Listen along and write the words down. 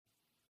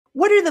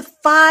What are the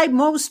 5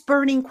 most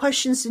burning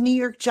questions the New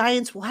York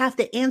Giants will have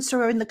to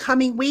answer in the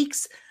coming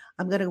weeks?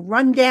 I'm going to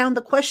run down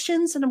the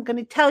questions and I'm going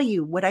to tell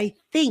you what I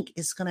think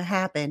is going to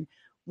happen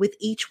with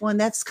each one.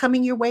 That's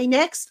coming your way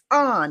next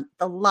on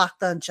the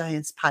Locked On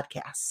Giants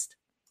podcast.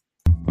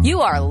 You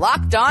are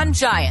Locked On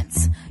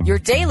Giants, your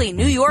daily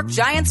New York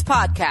Giants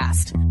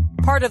podcast.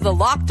 Part of the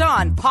Locked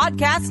On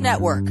Podcast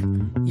Network,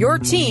 your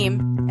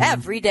team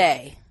every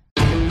day.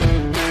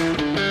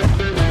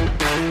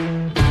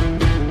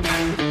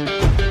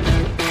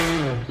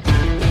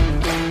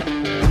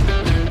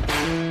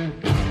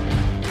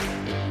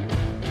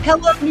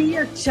 Hello, New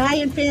York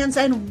Giant fans,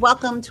 and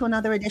welcome to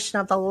another edition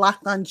of the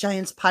Locked On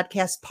Giants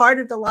podcast, part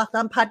of the Locked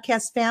On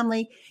Podcast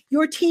family,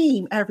 your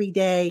team every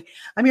day.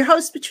 I'm your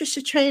host, Patricia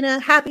Traina.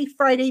 Happy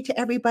Friday to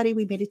everybody.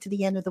 We made it to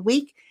the end of the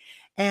week,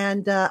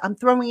 and I'm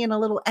throwing in a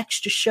little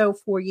extra show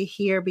for you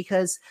here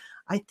because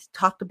I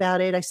talked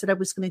about it. I said I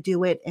was going to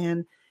do it,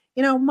 and,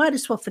 might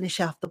as well finish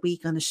off the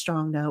week on a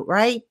strong note,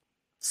 right?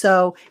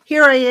 So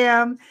here I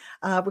am.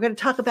 We're going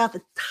to talk about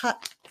the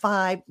top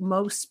 5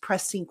 most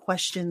pressing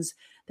questions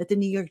that the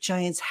New York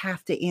Giants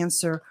have to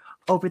answer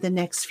over the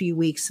next few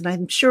weeks. And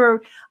I'm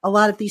sure a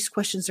lot of these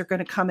questions are going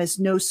to come as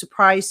no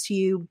surprise to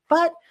you,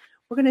 but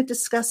we're going to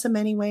discuss them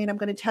anyway, and I'm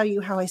going to tell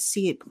you how I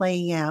see it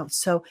playing out.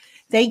 So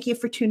thank you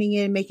for tuning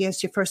in, making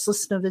us your first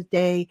listen of the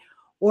day,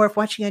 or if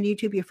watching on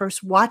YouTube, your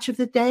first watch of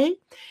the day.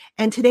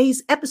 And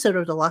today's episode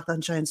of the Locked On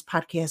Giants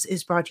podcast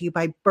is brought to you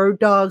by Bird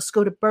Dogs.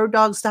 Go to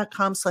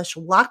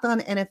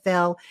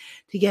birddogs.com/LockedOnNFL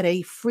to get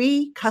a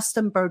free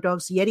custom Bird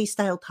Dogs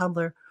Yeti-style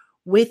tumbler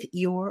with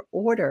your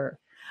order.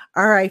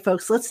 All right,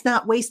 folks, let's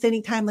not waste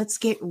any time. Let's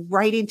get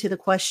right into the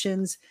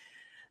questions.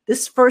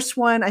 This first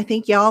one, I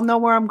think y'all know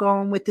where I'm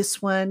going with this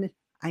one.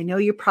 I know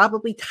you're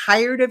probably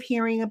tired of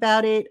hearing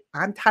about it.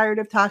 I'm tired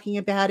of talking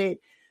about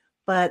it,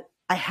 but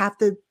I have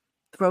to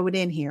throw it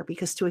in here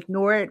because to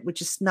ignore it would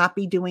just not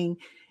be doing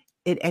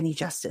it any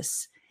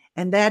justice.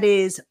 And that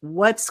is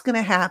what's going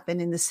to happen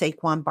in the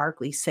Saquon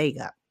Barkley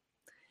saga.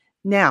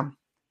 Now,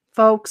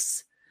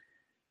 folks,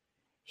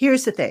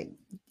 here's the thing.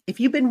 If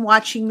you've been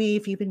watching me,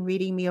 if you've been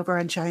reading me over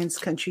on Giants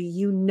Country,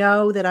 you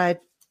know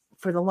that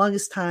for the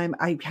longest time,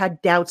 I've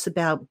had doubts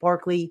about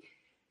Barkley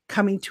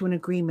coming to an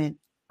agreement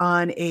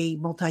on a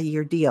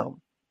multi-year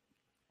deal.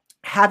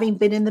 Having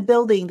been in the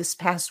building this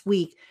past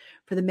week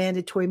for the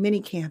mandatory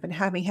minicamp and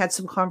having had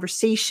some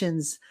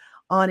conversations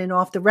on and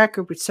off the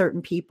record with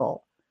certain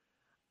people,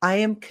 I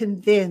am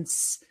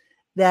convinced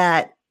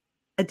that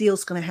a deal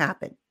is going to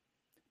happen.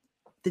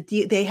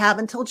 They have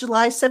until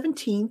July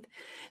 17th.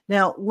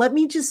 Now, let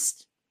me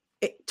just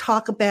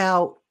talk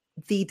about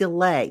the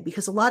delay,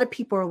 because a lot of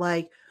people are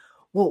like,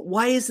 well,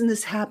 why isn't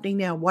this happening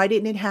now? Why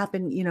didn't it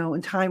happen,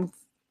 in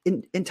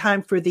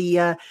time for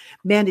the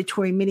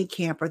mandatory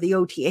minicamp or the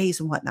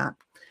OTAs and whatnot?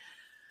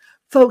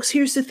 Folks,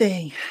 here's the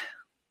thing.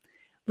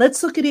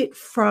 Let's look at it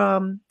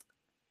from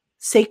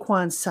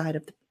Saquon's side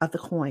of the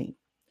coin.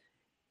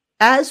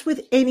 As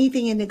with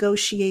anything in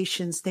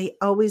negotiations, they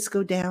always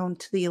go down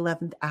to the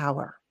 11th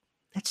hour.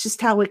 That's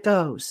just how it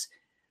goes.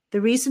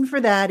 The reason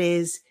for that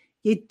is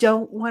you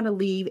don't want to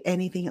leave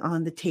anything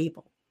on the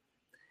table.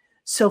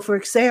 So, for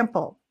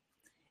example,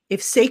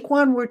 if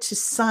Saquon were to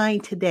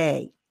sign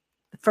today,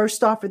 the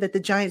first offer that the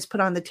Giants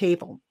put on the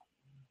table,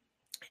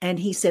 and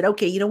he said,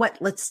 okay, you know what,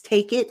 let's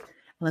take it,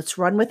 let's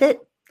run with it,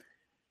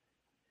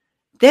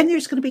 then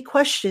there's going to be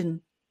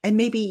question, and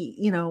maybe,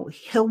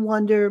 he'll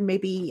wonder,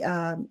 maybe,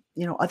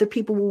 other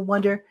people will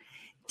wonder,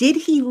 did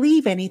he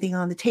leave anything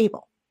on the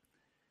table?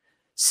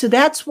 So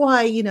that's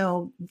why,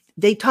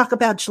 they talk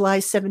about July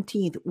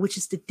 17th, which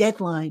is the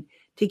deadline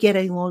to get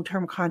a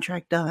long-term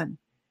contract done.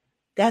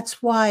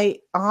 That's why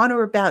on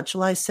or about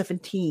July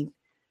 17th,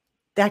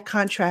 that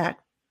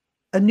contract,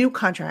 a new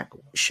contract,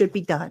 should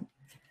be done.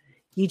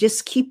 You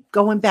just keep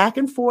going back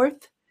and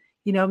forth.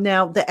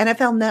 Now the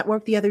NFL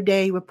Network the other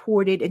day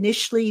reported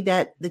initially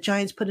that the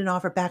Giants put an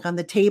offer back on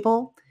the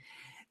table.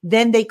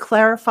 Then they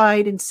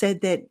clarified and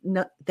said that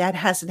that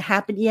hasn't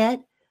happened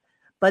yet,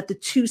 but the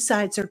two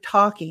sides are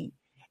talking.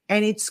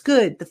 And it's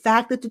good. The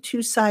fact that the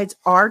two sides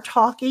are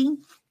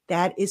talking,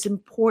 that is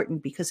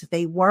important, because if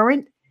they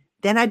weren't,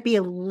 then I'd be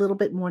a little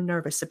bit more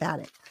nervous about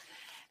it.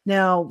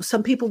 Now,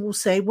 some people will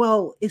say,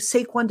 well, if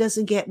Saquon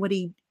doesn't get what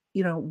he,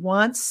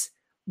 wants,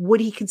 would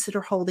he consider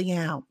holding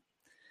out?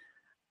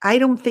 I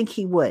don't think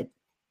he would.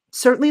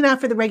 Certainly not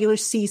for the regular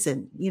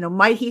season.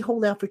 Might he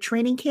hold out for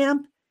training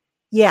camp?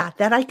 Yeah,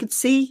 that I could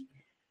see,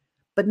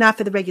 but not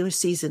for the regular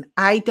season.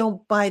 I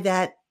don't buy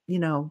that,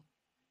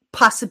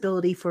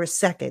 possibility for a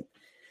second.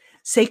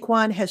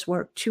 Saquon has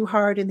worked too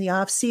hard in the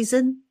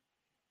offseason.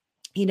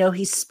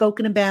 He's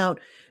spoken about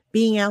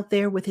being out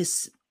there with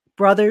his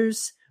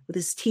brothers, with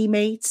his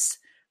teammates,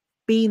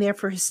 being there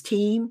for his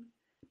team,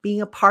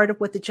 being a part of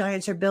what the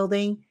Giants are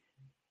building.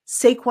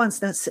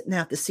 Saquon's not sitting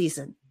out the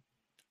season.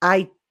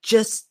 I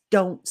just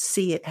don't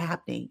see it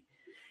happening.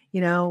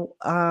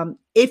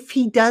 If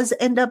he does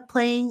end up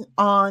playing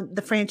on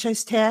the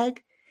franchise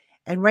tag,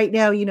 and right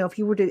now, if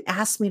you were to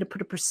ask me to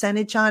put a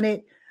percentage on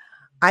it,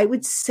 I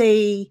would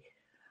say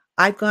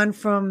I've gone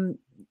from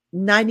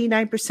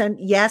 99%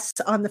 yes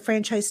on the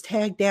franchise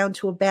tag down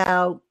to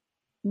about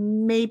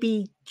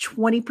maybe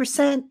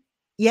 20%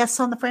 yes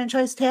on the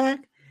franchise tag.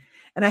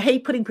 And I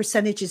hate putting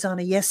percentages on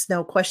a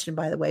yes/no question,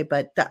 by the way,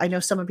 but I know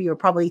some of you are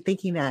probably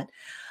thinking that.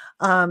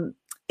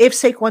 If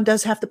Saquon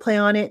does have to play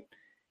on it,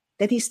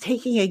 then he's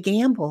taking a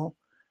gamble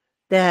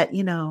that,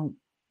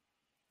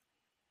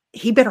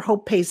 he better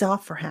hope pays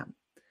off for him.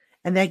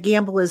 And that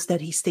gamble is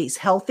that he stays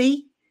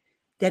healthy,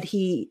 that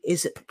he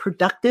is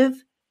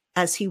productive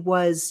as he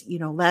was,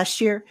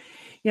 last year.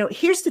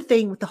 Here's the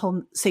thing with the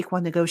whole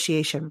Saquon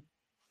negotiation.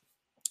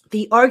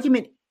 The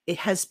argument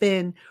has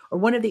been, or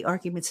one of the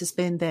arguments has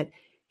been that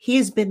he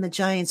has been the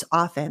Giants'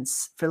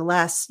 offense for the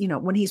last,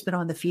 when he's been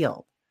on the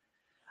field.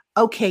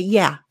 Okay,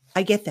 yeah,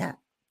 I get that.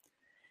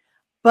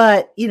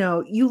 But,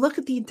 you look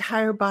at the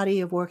entire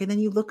body of work and then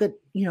you look at,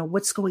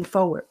 what's going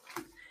forward.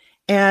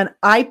 And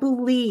I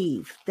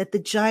believe that the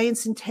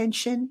Giants'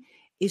 intention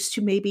is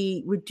to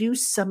maybe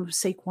reduce some of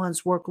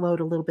Saquon's workload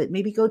a little bit,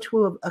 maybe go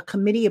to a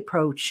committee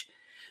approach.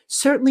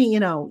 Certainly,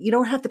 you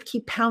don't have to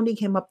keep pounding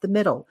him up the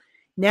middle.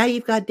 Now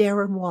you've got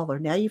Darren Waller.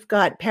 Now you've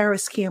got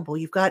Paris Campbell.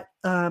 You've got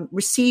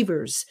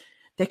receivers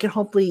that can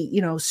hopefully,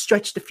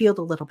 stretch the field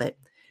a little bit.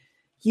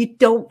 You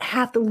don't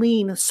have to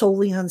lean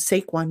solely on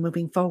Saquon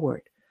moving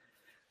forward.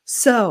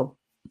 So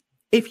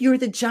if you're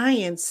the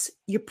Giants,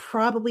 you're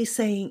probably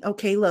saying,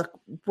 okay, look,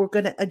 we're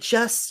going to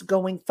adjust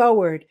going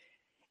forward.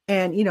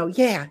 And,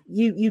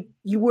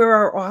 you were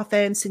our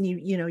offense and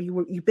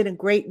you've been a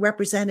great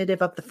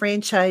representative of the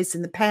franchise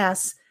in the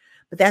past,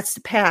 but that's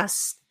the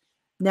past.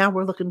 Now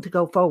we're looking to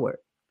go forward.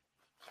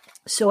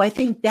 So I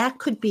think that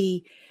could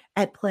be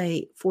at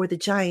play for the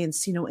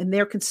Giants, in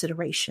their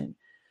consideration.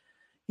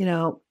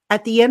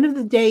 At the end of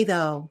the day,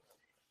 though,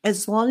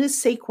 as long as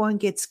Saquon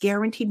gets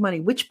guaranteed money,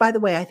 which, by the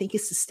way, I think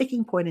is the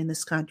sticking point in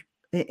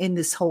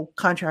this whole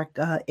contract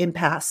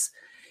impasse.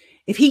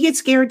 If he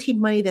gets guaranteed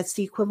money, that's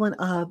the equivalent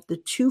of the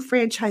 2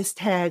 franchise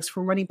tags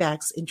for running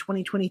backs in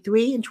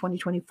 2023 and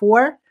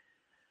 2024,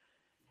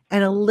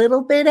 and a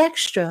little bit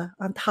extra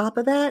on top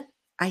of that,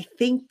 I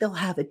think they'll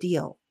have a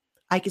deal.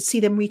 I could see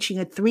them reaching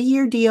a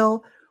 3-year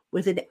deal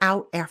with an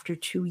out after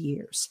 2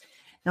 years.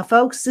 Now,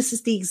 folks, this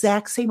is the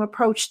exact same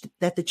approach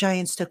that the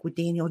Giants took with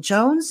Daniel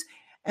Jones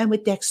and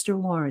with Dexter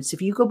Lawrence.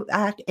 If you go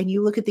back and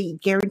you look at the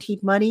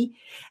guaranteed money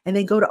and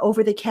then go to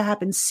over the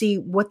cap and see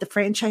what the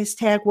franchise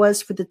tag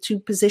was for the 2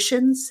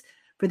 positions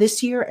for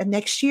this year and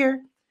next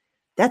year,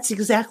 that's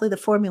exactly the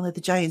formula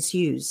the Giants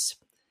use.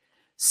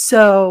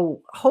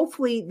 So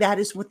hopefully that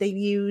is what they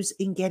use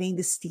in getting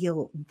this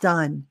deal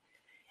done.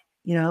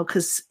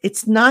 Because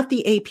it's not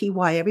the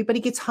APY. Everybody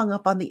gets hung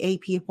up on the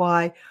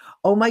APY.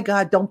 Oh my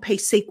God, don't pay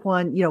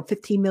Saquon,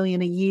 $15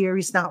 million a year.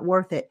 He's not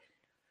worth it.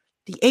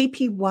 The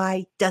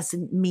APY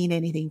doesn't mean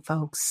anything,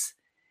 folks.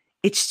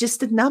 It's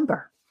just a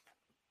number.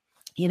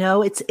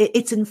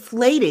 It's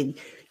inflated.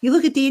 You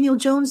look at Daniel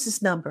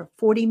Jones's number,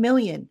 $40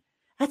 million.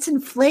 That's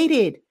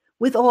inflated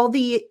with all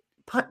the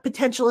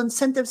potential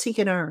incentives he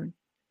can earn.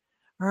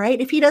 All right.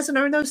 If he doesn't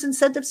earn those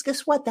incentives,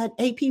 guess what? That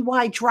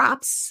APY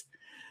drops.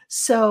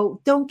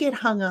 So don't get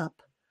hung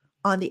up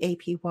on the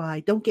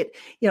APY. Don't get,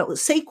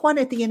 Saquon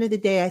at the end of the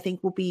day, I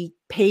think will be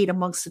paid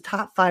amongst the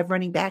top 5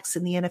 running backs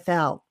in the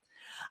NFL.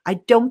 I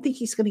don't think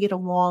he's going to get a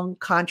long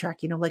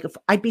contract.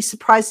 I'd be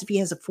surprised if he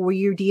has a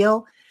 4-year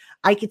deal.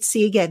 I could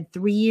see again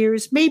 3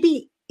 years,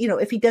 maybe,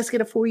 if he does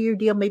get a 4-year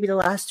deal, maybe the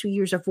last 2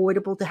 years are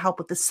voidable to help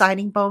with the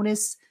signing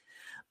bonus.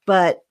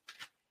 But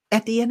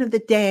at the end of the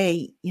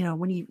day,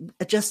 when you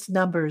adjust the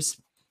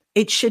numbers,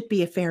 it should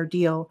be a fair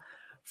deal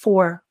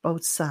for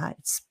both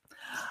sides.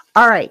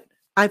 All right.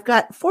 I've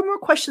got 4 more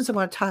questions I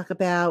want to talk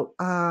about,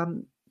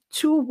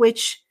 2 of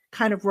which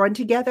kind of run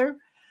together.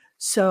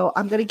 So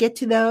I'm going to get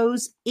to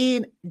those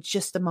in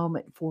just a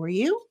moment for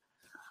you.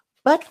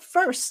 But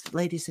first,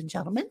 ladies and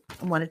gentlemen,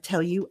 I want to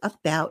tell you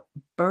about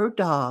Bird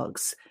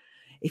Dogs.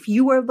 If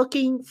you are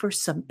looking for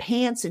some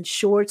pants and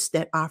shorts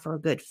that offer a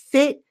good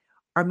fit,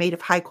 are made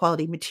of high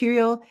quality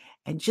material,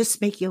 and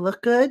just make you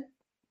look good,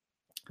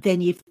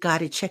 then you've got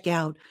to check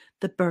out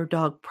the Bird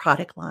Dog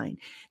product line.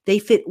 They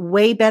fit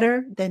way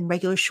better than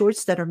regular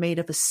shorts that are made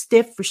of a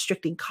stiff,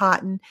 restricting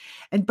cotton.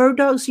 And Bird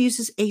Dogs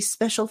uses a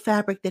special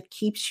fabric that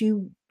keeps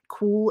you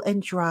cool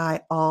and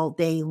dry all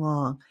day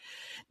long.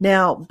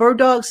 Now, Bird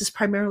Dogs is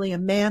primarily a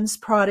man's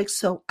product,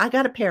 so I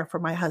got a pair for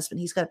my husband.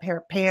 He's got a pair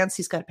of pants.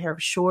 He's got a pair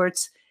of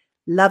shorts.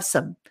 Loves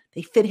them.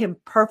 They fit him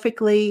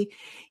perfectly.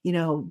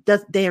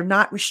 They are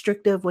not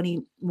restrictive when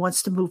he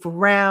wants to move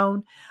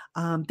around.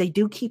 They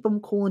do keep him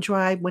cool and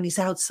dry when he's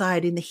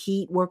outside in the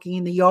heat, working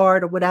in the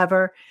yard or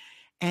whatever.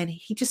 And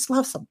he just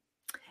loves them.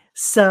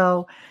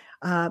 So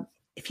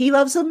if he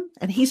loves them,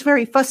 and he's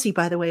very fussy,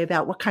 by the way,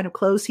 about what kind of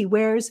clothes he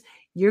wears,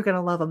 you're going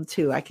to love them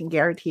too. I can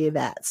guarantee you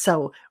that.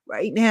 So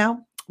right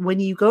now,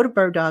 when you go to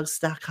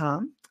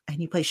birddogs.com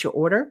and you place your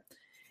order,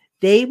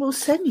 they will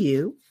send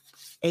you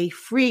a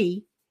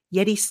free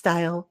Yeti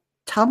style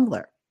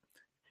tumbler,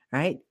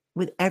 right?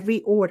 With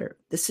every order.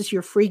 This is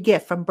your free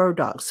gift from Bird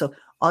Dogs. So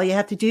all you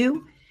have to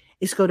do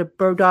is go to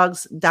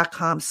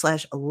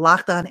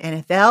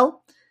birddogs.com/LockedOnNFL,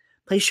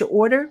 place your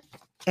order,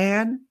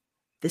 And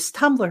this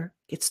tumbler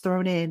gets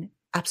thrown in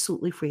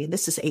absolutely free. And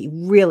this is a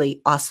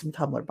really awesome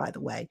tumbler, by the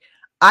way.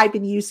 I've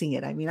been using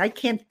it. I mean, I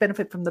can't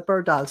benefit from the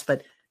bird dogs,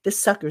 but this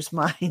sucker's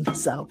mine.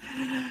 So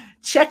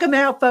check them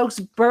out, folks.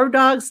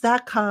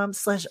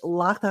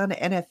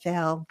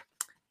 birddogs.com/LockedOnNFL.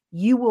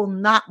 You will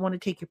not want to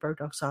take your bird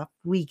dogs off.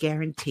 We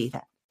guarantee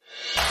that.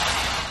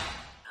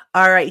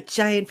 All right,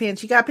 Giant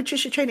fans, you got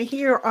Patricia Traynor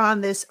here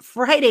on this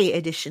Friday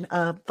edition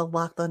of the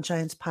Locked On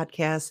Giants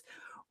podcast,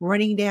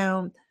 running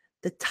down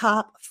the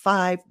top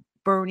 5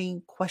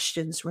 burning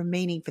questions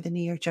remaining for the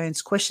New York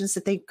Giants, questions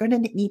that they're going to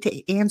need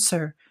to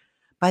answer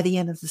by the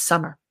end of the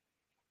summer.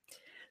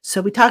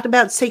 So we talked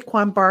about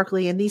Saquon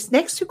Barkley, and these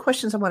next 2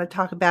 questions I want to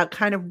talk about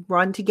kind of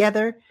run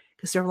together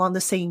because they're along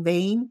the same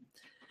vein.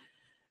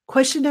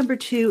 Question number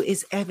 2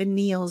 is Evan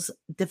Neal's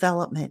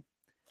development.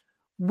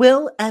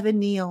 Will Evan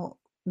Neal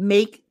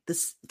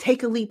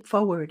take a leap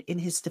forward in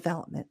his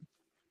development?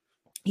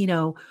 You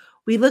know,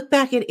 we look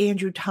back at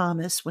Andrew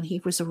Thomas when he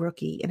was a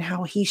rookie and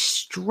how he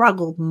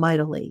struggled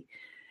mightily.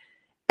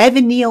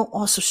 Evan Neal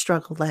also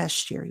struggled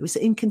last year. He was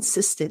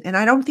inconsistent. And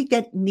I don't think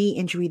that knee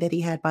injury that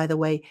he had, by the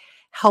way,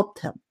 helped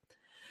him.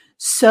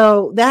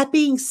 So that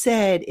being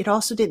said, it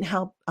also didn't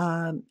help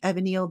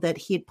Evan Neal that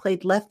he had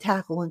played left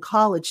tackle in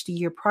college the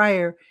year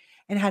prior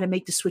and had to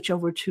make the switch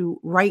over to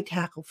right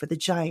tackle for the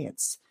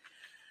Giants.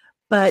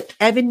 But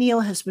Evan Neal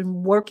has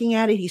been working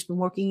at it. He's been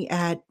working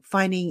at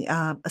finding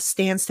a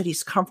stance that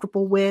he's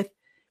comfortable with.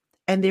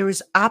 And there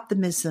is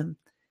optimism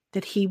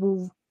that he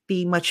will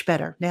be much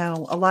better.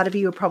 Now, a lot of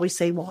you will probably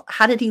say, well,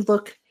 how did he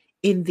look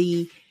in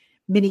the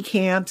mini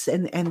camps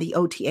and the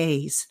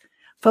OTAs?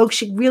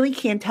 Folks, you really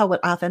can't tell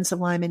what offensive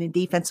linemen and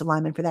defensive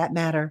linemen, for that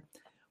matter,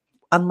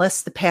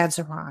 unless the pads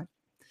are on.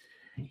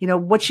 You know,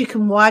 what you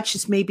can watch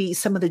is maybe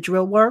some of the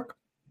drill work.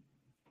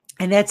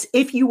 And that's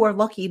if you are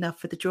lucky enough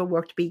for the drill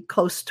work to be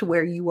close to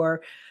where you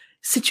are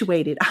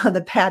situated on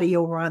the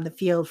patio or on the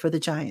field for the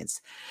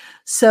Giants.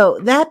 So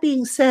that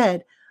being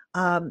said,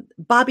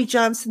 Bobby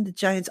Johnson, the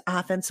Giants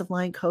offensive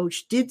line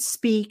coach, did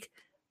speak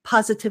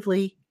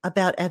positively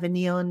about Evan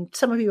Neal. And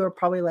some of you are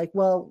probably like,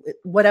 well,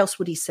 what else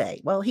would he say?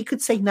 Well, he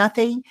could say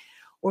nothing,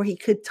 or he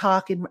could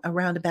talk in a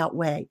roundabout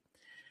way.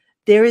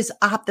 There is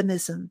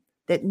optimism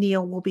that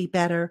Neal will be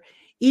better.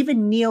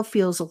 Even Neal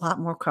feels a lot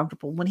more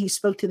comfortable. When he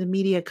spoke to the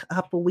media a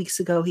couple of weeks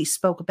ago, he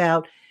spoke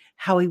about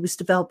how he was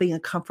developing a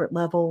comfort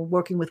level,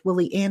 working with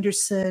Willie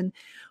Anderson,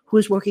 who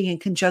is working in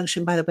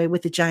conjunction, by the way,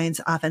 with the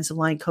Giants offensive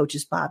line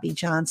coaches, Bobby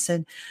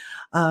Johnson.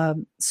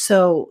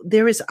 So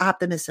there is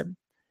optimism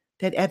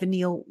that Evan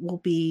Neal will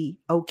be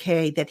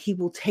okay, that he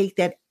will take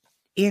that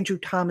Andrew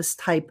Thomas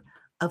type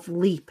of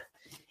leap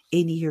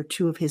in year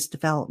 2 of his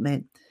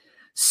development.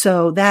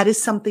 So that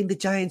is something the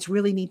Giants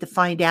really need to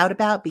find out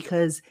about,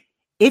 because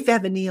if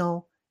Evan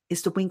Neal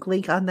is the weak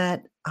link on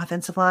that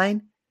offensive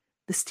line,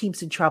 this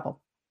team's in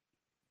trouble.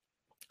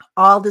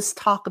 All this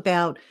talk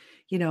about,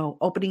 you know,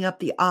 opening up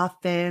the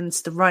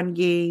offense, the run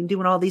game,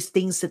 doing all these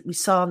things that we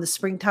saw in the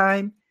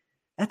springtime,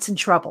 that's in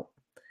trouble.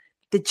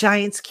 The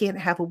Giants can't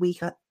have a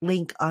weak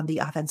link on the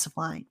offensive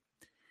line.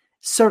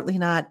 Certainly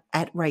not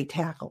at right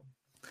tackle.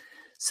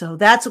 So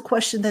that's a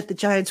question that the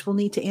Giants will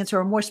need to answer,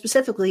 or more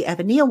specifically,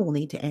 Evan Neal will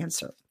need to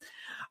answer.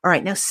 All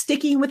right, now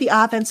sticking with the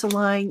offensive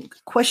line,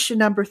 question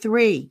number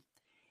 3,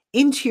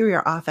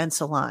 interior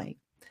offensive line.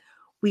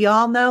 We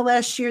all know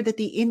last year that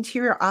the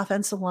interior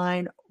offensive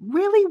line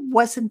really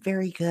wasn't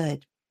very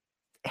good.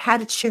 It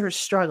had its share of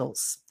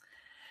struggles.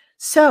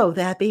 So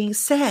that being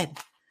said,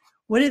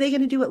 what are they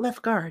going to do at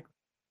left guard?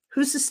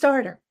 Who's the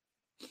starter?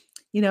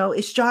 You know,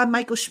 is John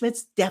Michael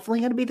Schmitz definitely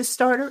going to be the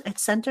starter at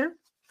center?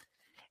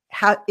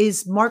 How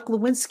is Mark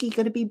Lewinsky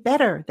going to be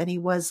better than he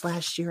was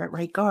last year at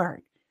right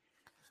guard?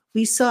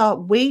 We saw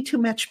way too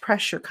much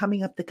pressure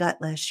coming up the gut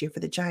last year for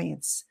the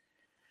Giants.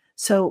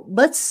 So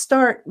let's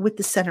start with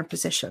the center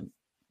position.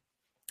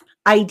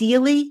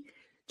 Ideally,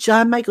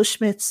 John Michael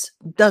Schmitz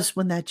does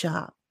win that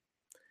job.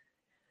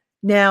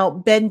 Now,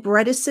 Ben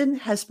Bredeson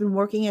has been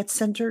working at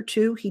center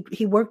too.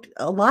 He worked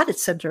a lot at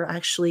center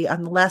actually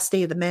on the last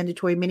day of the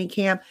mandatory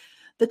minicamp.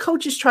 The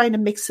coach is trying to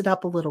mix it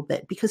up a little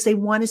bit because they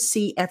want to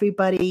see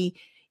everybody,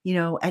 you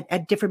know,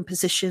 at different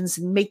positions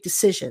and make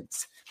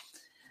decisions.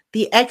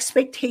 The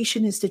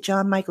expectation is that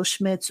John Michael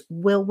Schmitz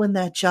will win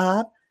that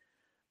job.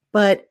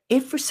 But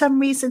if for some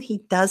reason he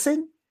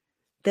doesn't,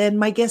 then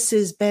my guess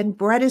is Ben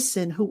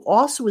Bredeson, who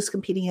also is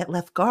competing at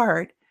left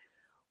guard,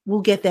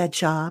 will get that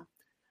job.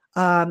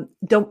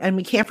 And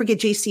we can't forget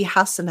J.C.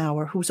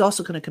 Hassenauer, who's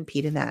also going to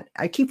compete in that.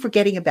 I keep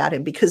forgetting about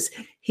him because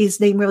his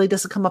name really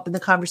doesn't come up in the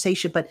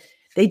conversation, but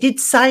they did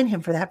sign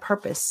him for that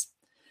purpose.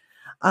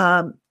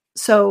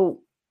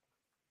 So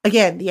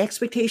again, the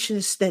expectation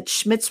is that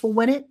Schmitz will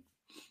win it.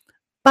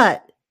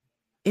 But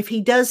if he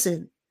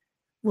doesn't,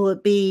 will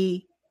it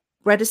be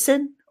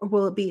Bredeson or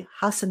will it be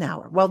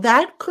Hassenauer? Well,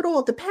 that could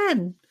all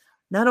depend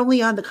not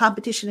only on the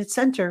competition at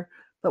center,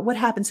 but what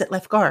happens at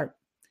left guard,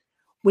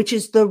 which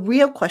is the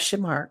real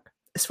question mark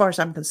as far as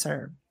I'm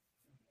concerned.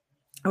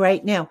 All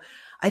right. Now,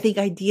 I think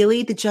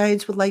ideally the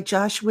Giants would like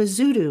Joshua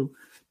Ezeudu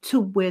to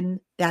win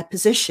that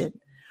position.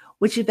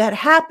 which if that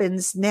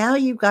happens, now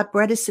you've got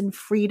Bredesen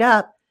freed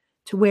up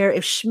to where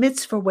if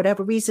Schmitz, for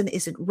whatever reason,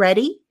 isn't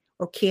ready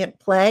or can't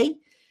play,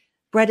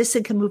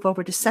 Bredesen can move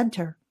over to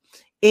center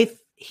if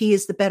he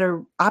is the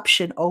better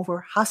option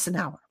over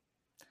Hassenauer.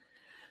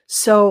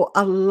 So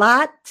a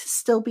lot to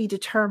still be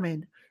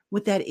determined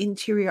with that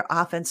interior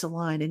offensive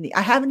line. And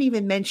I haven't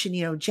even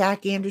mentioned,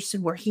 Jack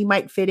Anderson, where he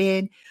might fit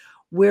in,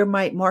 where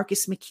might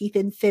Marcus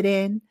McKeithen fit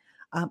in.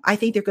 I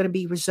think they're going to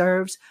be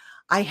reserves.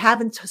 I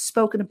haven't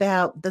spoken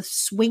about the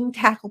swing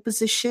tackle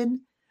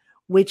position,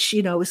 which,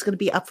 is going to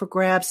be up for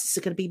grabs. Is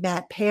it going to be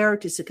Matt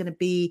Parrott? Is it going to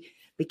be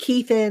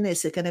McKeithen?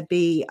 Is it going to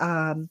be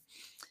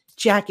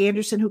Jack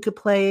Anderson who could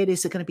play it?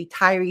 Is it going to be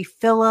Tyree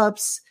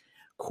Phillips,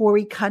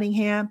 Corey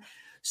Cunningham?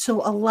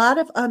 So a lot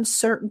of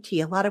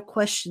uncertainty, a lot of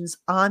questions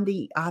on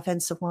the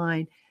offensive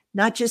line,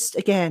 not just,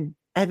 again,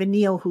 Evan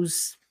Neal,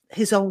 who's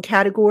his own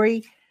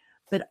category,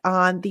 but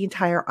on the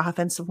entire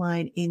offensive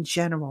line in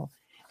general.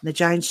 And the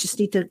Giants just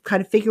need to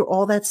kind of figure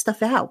all that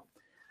stuff out.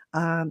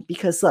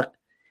 Because, look,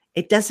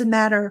 it doesn't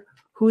matter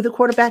who the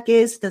quarterback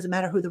is. It doesn't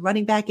matter who the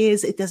running back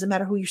is. It doesn't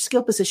matter who your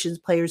skill positions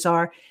players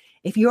are.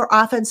 If your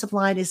offensive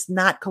line is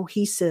not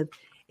cohesive,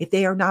 if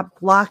they are not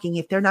blocking,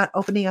 if they're not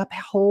opening up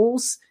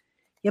holes,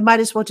 you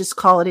might as well just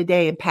call it a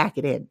day and pack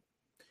it in.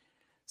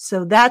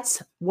 So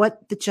that's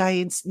what the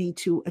Giants need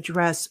to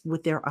address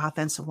with their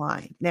offensive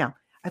line. Now,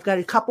 I've got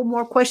a couple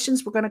more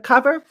questions we're going to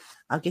cover.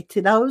 I'll get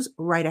to those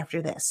right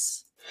after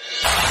this.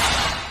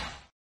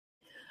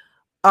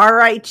 All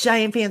right,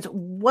 Giant fans,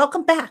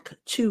 welcome back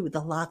to the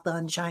Locked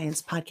On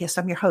Giants podcast.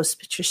 I'm your host,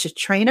 Patricia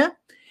Traina.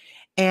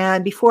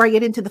 And before I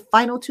get into the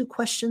final two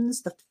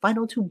questions, the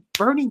final two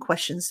burning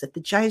questions that the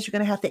Giants are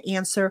going to have to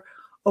answer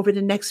over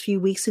the next few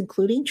weeks,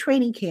 including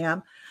training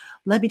camp,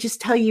 let me just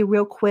tell you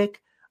real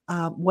quick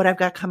what I've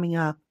got coming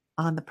up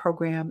on the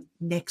program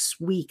next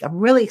week. I'm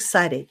really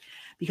excited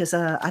because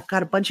I've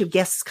got a bunch of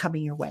guests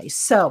coming your way.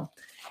 So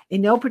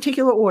in no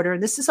particular order,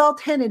 and this is all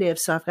tentative,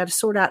 so I've got to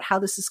sort out how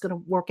this is going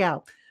to work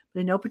out.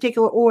 But in no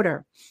particular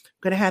order, I'm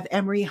going to have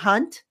Emory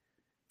Hunt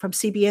from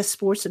CBS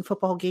Sports and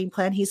Football Game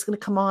Plan. He's going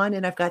to come on,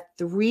 and I've got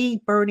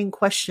 3 burning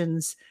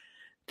questions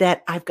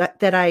that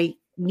I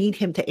need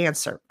him to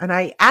answer. And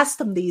I asked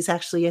him these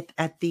actually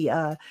at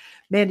the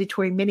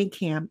mandatory mini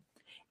camp,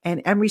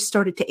 and Emory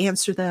started to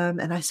answer them.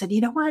 And I said,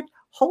 you know what?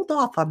 Hold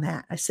off on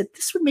that. I said,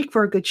 this would make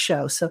for a good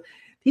show. So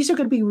these are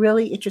going to be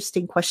really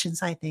interesting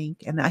questions, I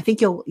think. And I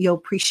think you'll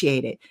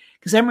appreciate it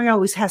because Emory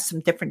always has some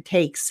different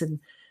takes, and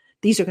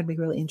these are going to be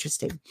really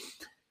interesting.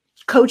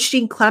 Coach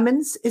Gene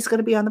Clemens is going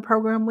to be on the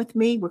program with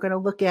me. We're going to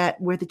look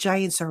at where the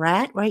Giants are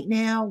at right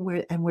now,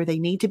 where they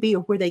need to be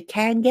or where they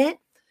can get.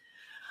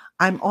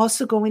 I'm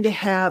also going to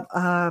have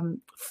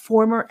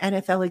former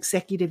NFL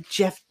executive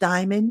Jeff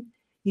Diamond,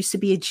 used to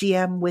be a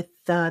GM with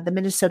the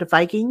Minnesota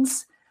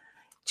Vikings.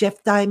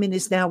 Jeff Diamond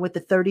is now with the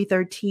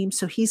 33rd team,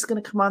 so he's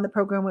going to come on the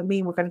program with me,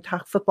 and we're going to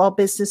talk football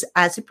business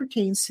as it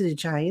pertains to the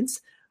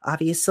Giants,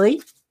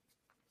 obviously.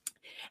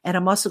 And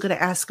I'm also going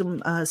to ask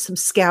him some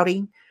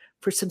scouting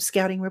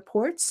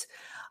reports.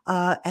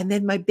 And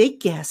then my big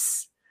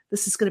guest,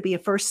 this is going to be a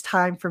first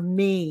time for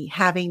me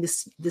having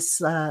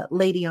this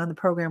lady on the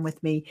program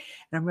with me,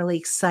 and I'm really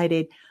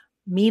excited.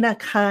 Mina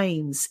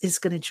Kimes is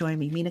going to join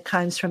me. Mina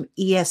Kimes from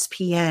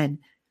ESPN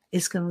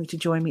is going to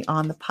join me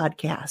on the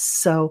podcast.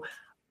 So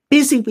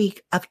busy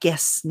week of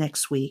guests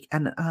next week,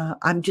 and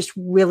I'm just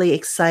really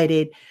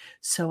excited.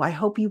 So I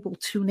hope you will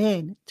tune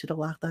in to the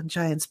Locked On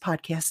Giants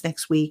podcast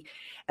next week,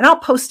 and I'll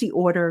post the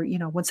order,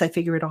 once I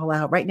figure it all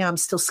out. Right now, I'm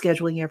still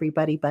scheduling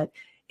everybody, but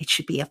it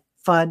should be a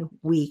fun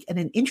week and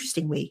an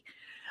interesting week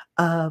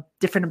of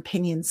different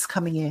opinions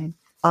coming in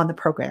on the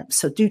program.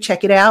 So do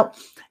check it out.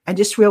 And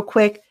just real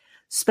quick,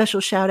 special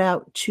shout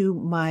out to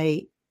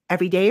my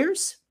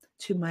everydayers,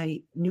 to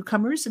my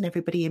newcomers, and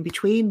everybody in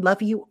between.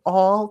 Love you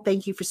all.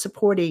 Thank you for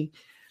supporting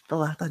the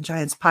Locked On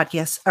Giants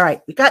podcast. All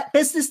right, we got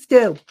business to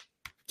do.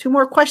 2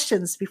 more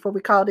questions before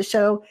we call it a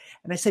show,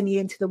 and I send you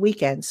into the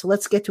weekend. So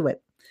let's get to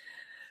it.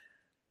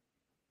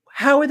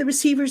 How are the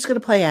receivers going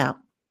to play out?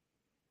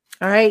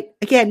 All right.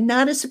 Again,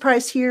 not a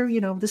surprise here.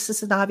 This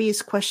is an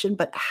obvious question,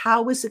 but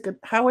how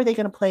are they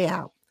going to play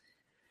out?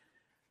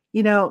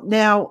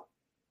 Now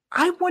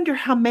I wonder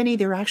how many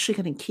they're actually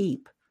going to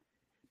keep,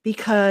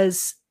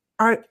 because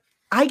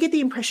I get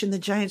the impression the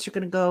Giants are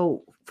going to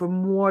go for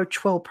more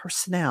 12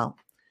 personnel,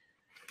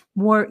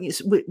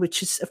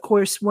 which is, of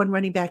course, 1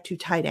 running back, 2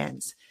 tight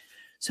ends.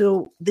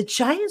 So the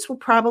Giants will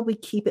probably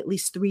keep at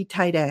least 3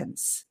 tight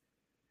ends.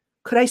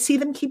 Could I see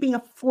them keeping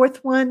a 4th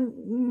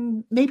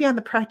one? Maybe on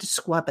the practice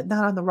squad, but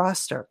not on the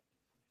roster.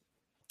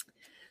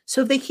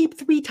 So if they keep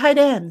 3 tight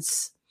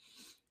ends,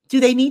 do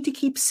they need to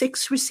keep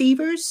 6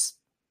 receivers?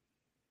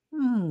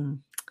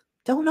 Don't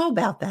know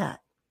about that.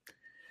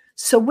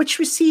 So which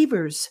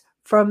receivers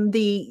from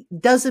the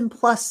dozen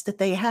plus that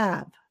they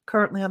have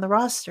currently on the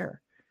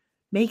roster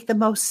make the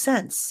most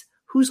sense?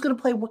 Who's going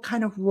to play what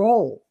kind of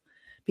role?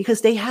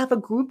 Because they have a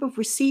group of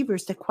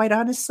receivers that, quite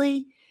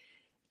honestly,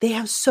 they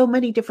have so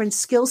many different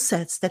skill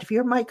sets that if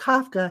you're Mike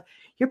Kafka,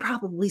 you're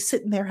probably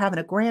sitting there having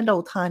a grand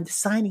old time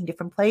designing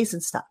different plays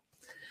and stuff.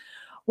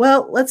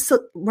 Well, let's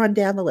run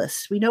down the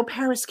list. We know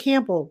Paris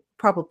Campbell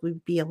probably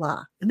be a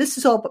lock. And this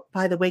is all,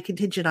 by the way,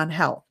 contingent on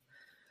health.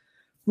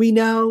 We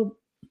know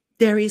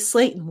Darius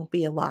Slayton will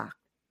be a lock.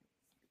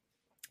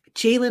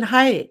 Jalin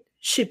Hyatt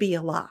should be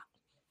a lock.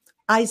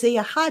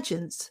 Isaiah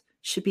Hodgins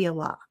should be a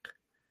lock.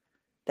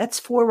 That's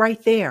 4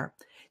 right there.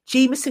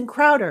 Jamison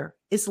Crowder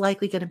is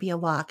likely going to be a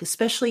lock,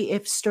 especially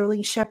if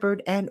Sterling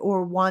Shepard and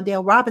or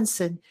Wan'Dale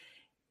Robinson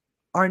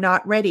are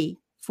not ready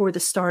for the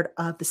start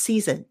of the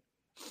season.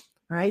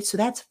 All right, so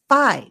that's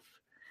 5.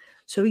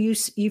 So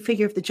you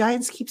figure if the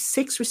Giants keep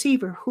 6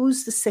 receiver,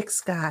 who's the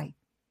 6th guy?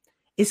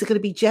 Is it going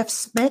to be Jeff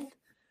Smith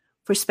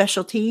for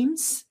special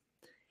teams?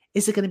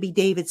 Is it going to be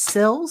David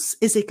Sills?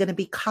 Is it going to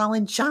be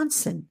Colin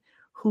Johnson,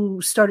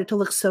 who started to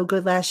look so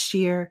good last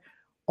year,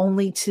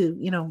 only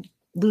to,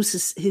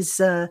 lose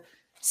his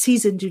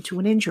season due to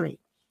an injury?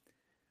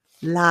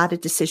 A lot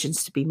of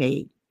decisions to be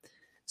made.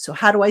 So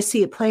how do I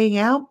see it playing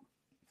out?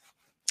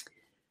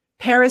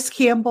 Paris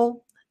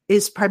Campbell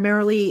is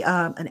primarily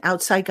an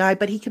outside guy,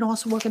 but he can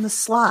also work in the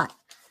slot.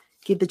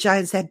 Give the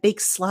Giants that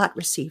big slot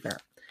receiver.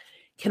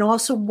 Can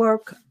also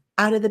work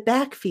out of the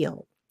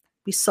backfield.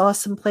 We saw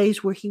some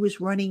plays where he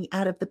was running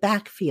out of the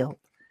backfield.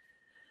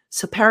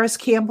 So Paris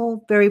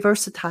Campbell, very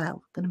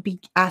versatile, going to be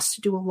asked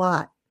to do a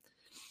lot.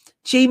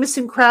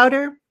 Jamison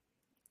Crowder,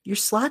 your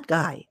slot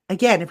guy.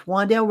 Again, if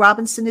Wan'Dale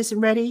Robinson isn't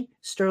ready,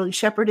 Sterling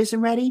Shepard isn't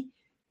ready,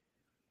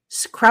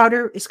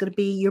 Crowder is going to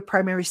be your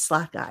primary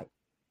slot guy.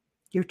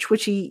 Your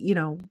twitchy,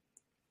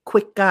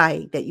 quick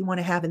guy that you want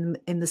to have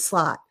in the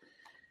slot.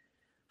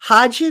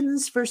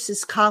 Hodgins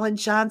versus Colin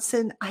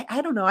Johnson.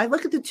 I don't know. I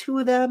look at the two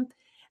of them.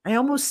 I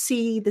almost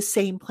see the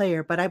same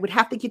player, but I would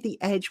have to give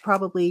the edge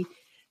probably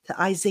to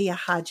Isaiah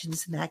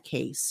Hodgins in that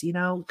case,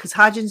 because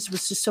Hodgins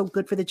was just so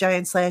good for the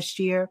Giants last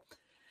year.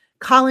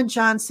 Colin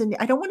Johnson,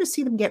 I don't want to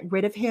see them get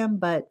rid of him,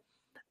 but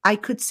I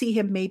could see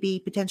him maybe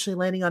potentially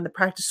landing on the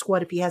practice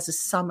squad if he has a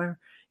summer,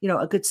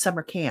 a good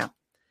summer camp.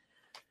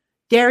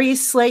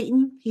 Darius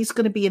Slayton, he's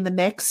going to be in the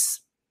mix.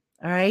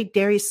 All right.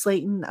 Darius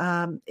Slayton,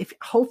 if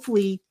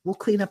hopefully will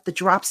clean up the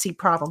dropsy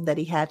problem that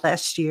he had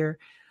last year,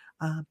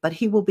 but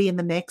he will be in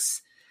the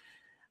mix.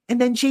 And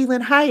then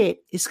Jalin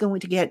Hyatt is going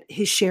to get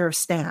his share of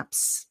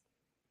snaps.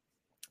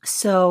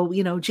 So,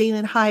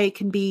 Jalin Hyatt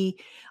can be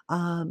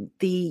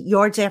the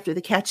yards after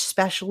the catch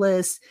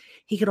specialist.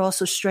 He could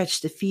also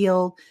stretch the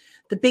field.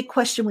 The big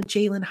question with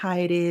Jalin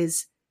Hyatt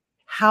is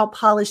how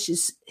polished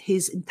is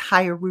his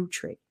entire route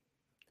tree?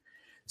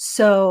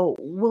 So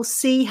we'll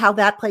see how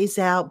that plays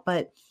out.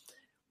 But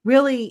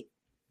really,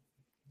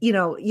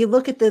 you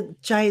look at the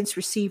Giants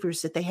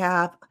receivers that they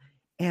have,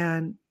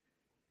 and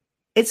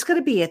it's going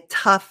to be a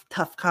tough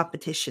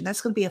competition.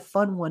 That's going to be a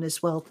fun one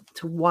as well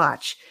to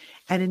watch.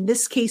 And in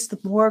this case, the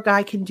more a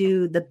guy can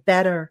do, the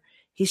better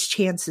his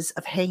chances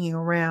of hanging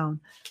around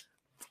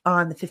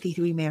on the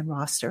 53-man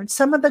roster. And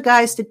some of the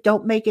guys that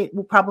don't make it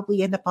will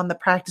probably end up on the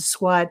practice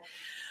squad.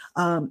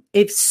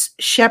 If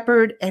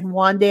Shepard and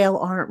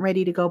Wan'Dale aren't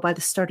ready to go by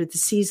the start of the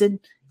season,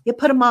 you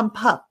put them on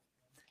PUP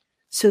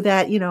so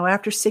that,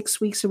 after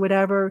 6 weeks or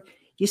whatever,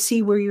 you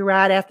see where you're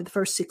at after the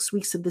first 6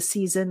 weeks of the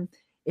season.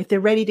 If they're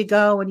ready to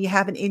go and you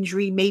have an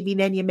injury, maybe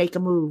then you make a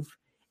move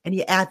and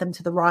you add them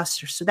to the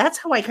roster. So that's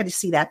how I kind of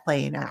see that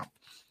playing out.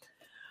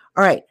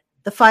 All right.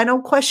 The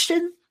final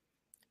question,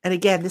 and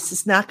again, this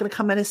is not going to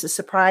come in as a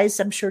surprise,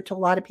 I'm sure, to a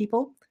lot of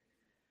people.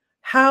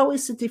 How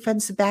is the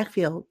defensive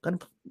backfield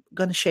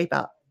going to shape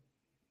up?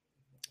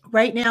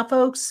 Right now,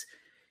 folks,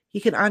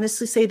 you can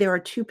honestly say there are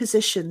 2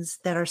 positions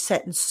that are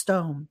set in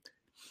stone.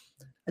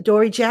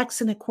 Adoree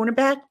Jackson at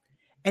cornerback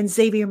and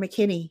Xavier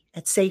McKinney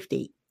at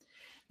safety.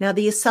 Now,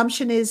 the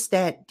assumption is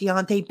that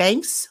Deonte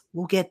Banks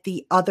will get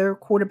the other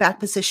quarterback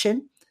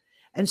position,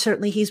 and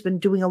certainly he's been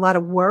doing a lot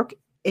of work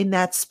in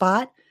that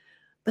spot.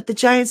 But the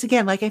Giants,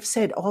 again, like I've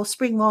said, all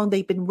spring long,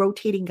 they've been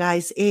rotating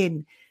guys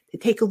in to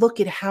take a look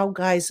at how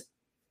guys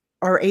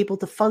are able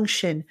to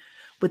function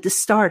with the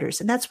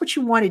starters. And that's what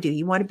you want to do.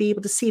 You want to be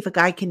able to see if a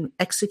guy can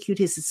execute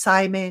his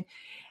assignment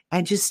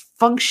and just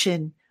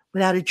function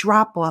without a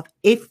drop-off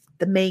if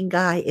the main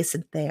guy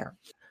isn't there.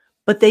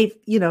 But they're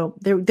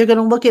going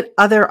to look at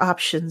other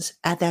options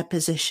at that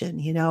position.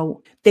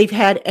 They've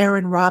had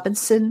Aaron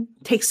Robinson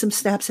take some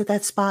snaps at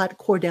that spot,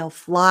 Cordell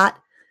Flott.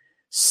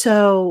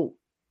 So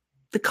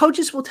the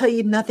coaches will tell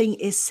you nothing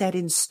is set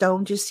in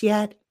stone just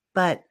yet,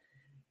 but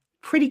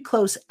pretty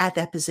close at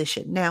that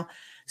position. Now,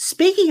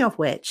 speaking of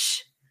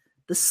which,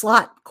 the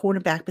slot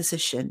cornerback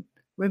position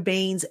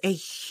remains a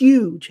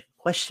huge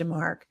question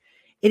mark.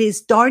 It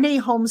is Darnay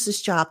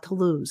Holmes' job to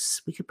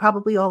lose. We could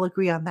probably all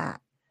agree on that.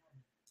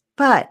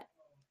 But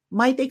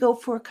might they go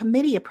for a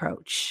committee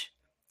approach,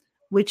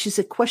 which is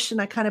a question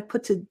I kind of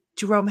put to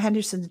Jerome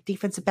Henderson, the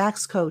defensive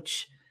backs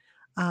coach,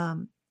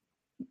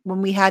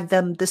 when we had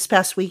them this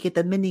past week at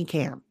the mini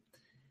camp.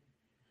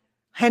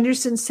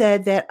 Henderson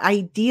said that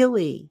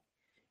ideally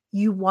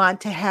you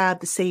want to have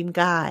the same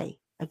guy,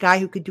 a guy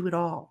who could do it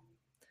all.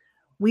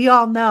 We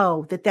all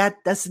know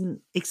that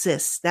doesn't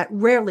exist. That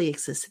rarely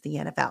exists in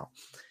the NFL.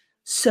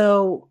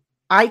 So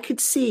I could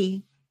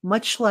see,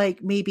 much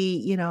like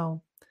maybe,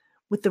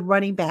 with the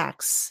running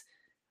backs,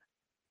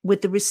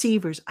 with the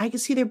receivers. I can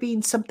see there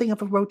being something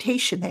of a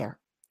rotation there,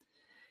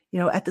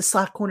 at the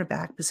slot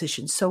cornerback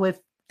position. So if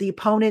the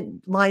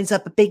opponent lines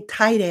up a big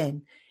tight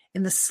end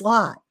in the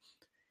slot,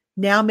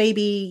 now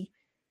maybe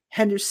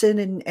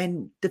Henderson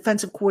and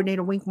defensive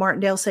coordinator Wink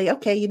Martindale say,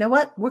 okay, you know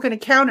what? We're going to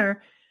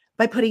counter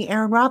by putting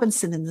Aaron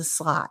Robinson in the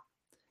slot.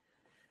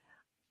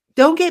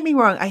 Don't get me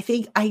wrong. I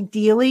think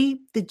ideally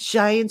the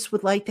Giants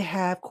would like to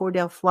have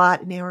Cordell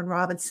Flott and Aaron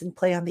Robinson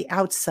play on the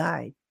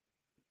outside.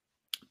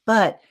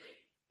 But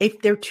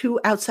if their two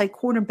outside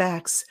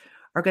cornerbacks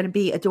are going to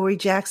be Adoree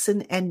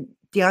Jackson and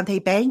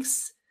Deonte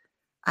Banks,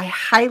 I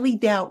highly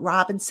doubt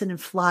Robinson and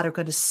Flott are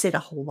going to sit a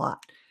whole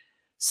lot.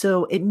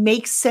 So it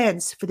makes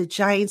sense for the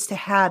Giants to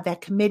have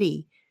that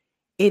committee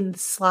in the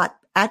slot,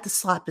 at the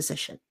slot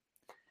position.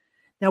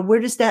 Now, where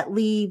does that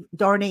leave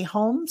Darnay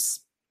Holmes?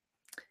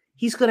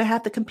 He's going to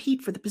have to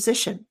compete for the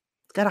position.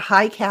 He's got a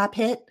high cap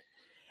hit.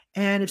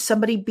 And if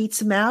somebody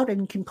beats him out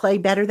and can play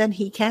better than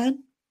he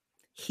can,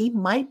 he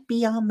might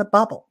be on the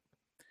bubble.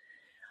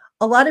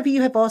 A lot of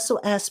you have also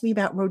asked me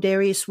about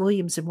Rodarius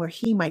Williams and where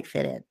he might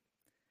fit in.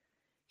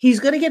 He's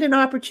going to get an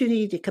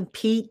opportunity to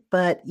compete,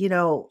 but,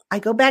 I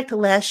go back to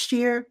last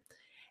year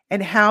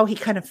and how he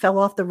kind of fell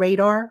off the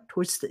radar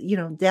towards,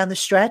 down the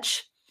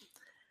stretch.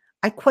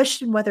 I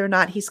question whether or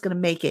not he's going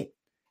to make it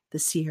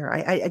this year.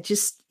 I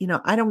just,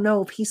 I don't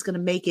know if he's going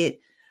to make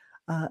it,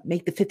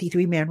 make the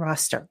 53-man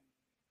roster.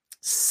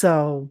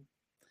 So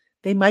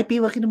they might be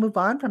looking to move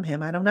on from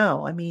him. I don't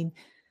know. I mean,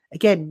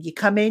 again, you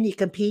come in, you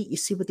compete, you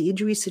see what the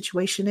injury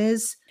situation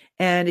is.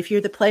 And if you're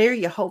the player,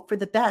 you hope for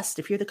the best.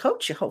 If you're the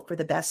coach, you hope for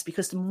the best,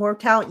 because the more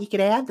talent you can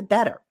add, the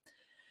better.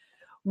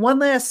 One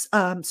last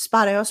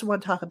spot I also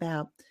want to talk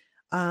about,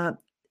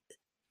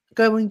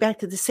 going back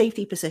to the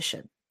safety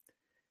position.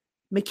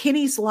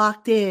 McKinney's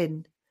locked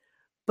in,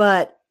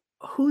 but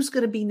who's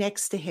going to be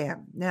next to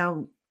him?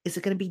 Now, is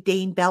it going to be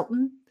Dane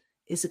Belton?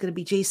 Is it going to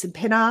be Jason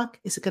Pinnock?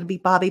 Is it going to be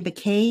Bobby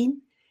McCain?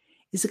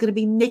 Is it going to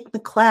be Nick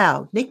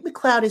McLeod? Nick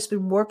McLeod has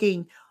been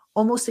working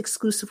almost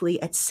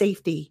exclusively at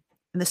safety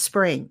in the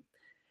spring.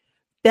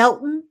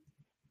 Belton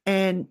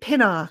and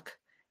Pinnock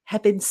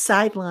have been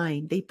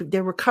sidelined.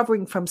 They're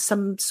recovering from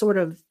some sort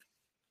of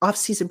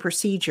off-season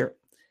procedure.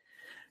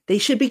 They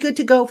should be good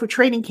to go for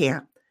training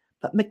camp.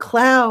 But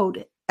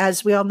McLeod,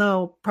 as we all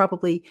know,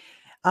 probably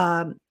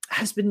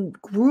has been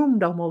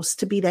groomed almost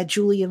to be that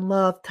Julian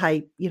Love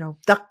type,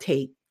 duct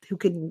tape, who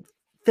can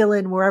fill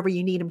in wherever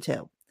you need him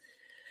to.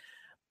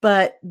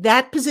 But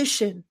that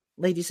position,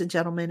 ladies and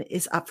gentlemen,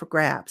 is up for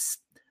grabs.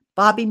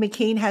 Bobby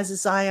McCain has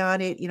his eye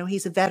on it.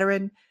 He's a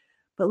veteran.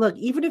 But look,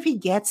 even if he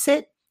gets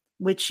it,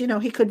 which,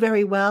 he could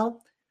very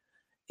well,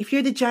 if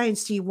you're the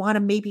Giants, do you want to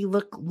maybe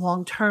look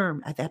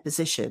long-term at that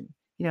position?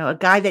 A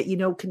guy that,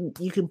 you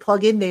can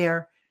plug in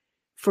there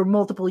for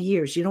multiple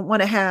years. You don't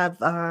want to have,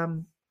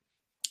 Bobby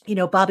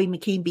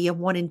McCain be a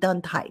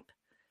one-and-done type.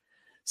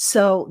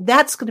 So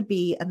that's going to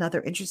be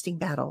another interesting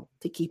battle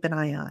to keep an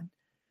eye on.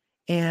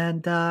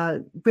 And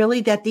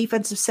really that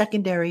defensive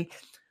secondary,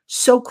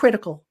 so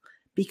critical,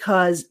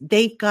 because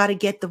they've got to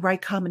get the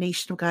right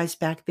combination of guys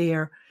back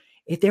there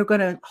if they're going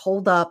to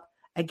hold up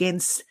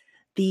against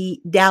the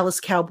Dallas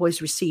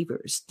Cowboys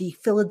receivers, the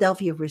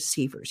Philadelphia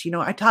receivers.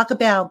 I talk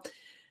about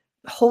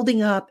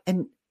holding up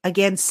and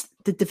against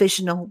the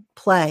divisional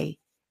play.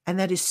 And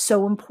that is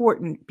so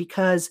important,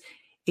 because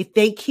if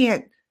they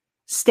can't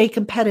stay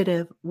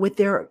competitive with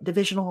their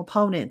divisional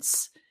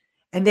opponents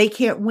and they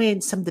can't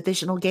win some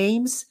divisional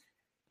games,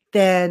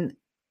 then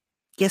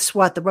guess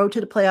what? The road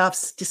to the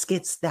playoffs just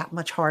gets that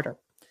much harder.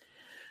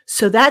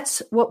 So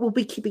that's what we'll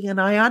be keeping an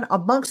eye on,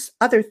 amongst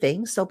other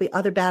things. There'll be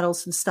other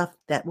battles and stuff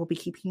that we'll be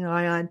keeping an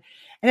eye on.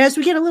 And as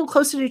we get a little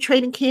closer to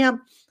training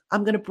camp,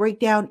 I'm going to break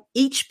down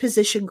each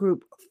position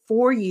group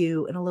for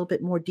you in a little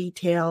bit more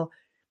detail,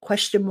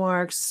 question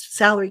marks,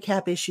 salary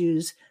cap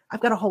issues. I've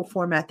got a whole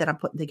format that I'm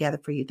putting together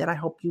for you that I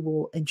hope you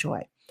will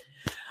enjoy.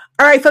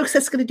 All right, folks,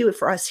 that's going to do it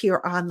for us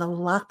here on the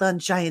Locked On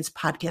Giants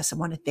podcast. I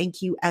want to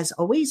thank you, as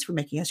always, for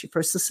making us your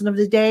first listen of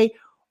the day,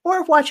 or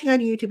if watching on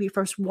YouTube, your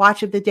first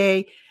watch of the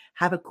day.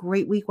 Have a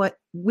great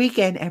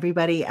weekend,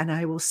 everybody, and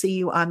I will see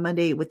you on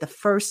Monday with the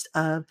first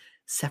of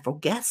several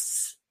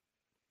guests.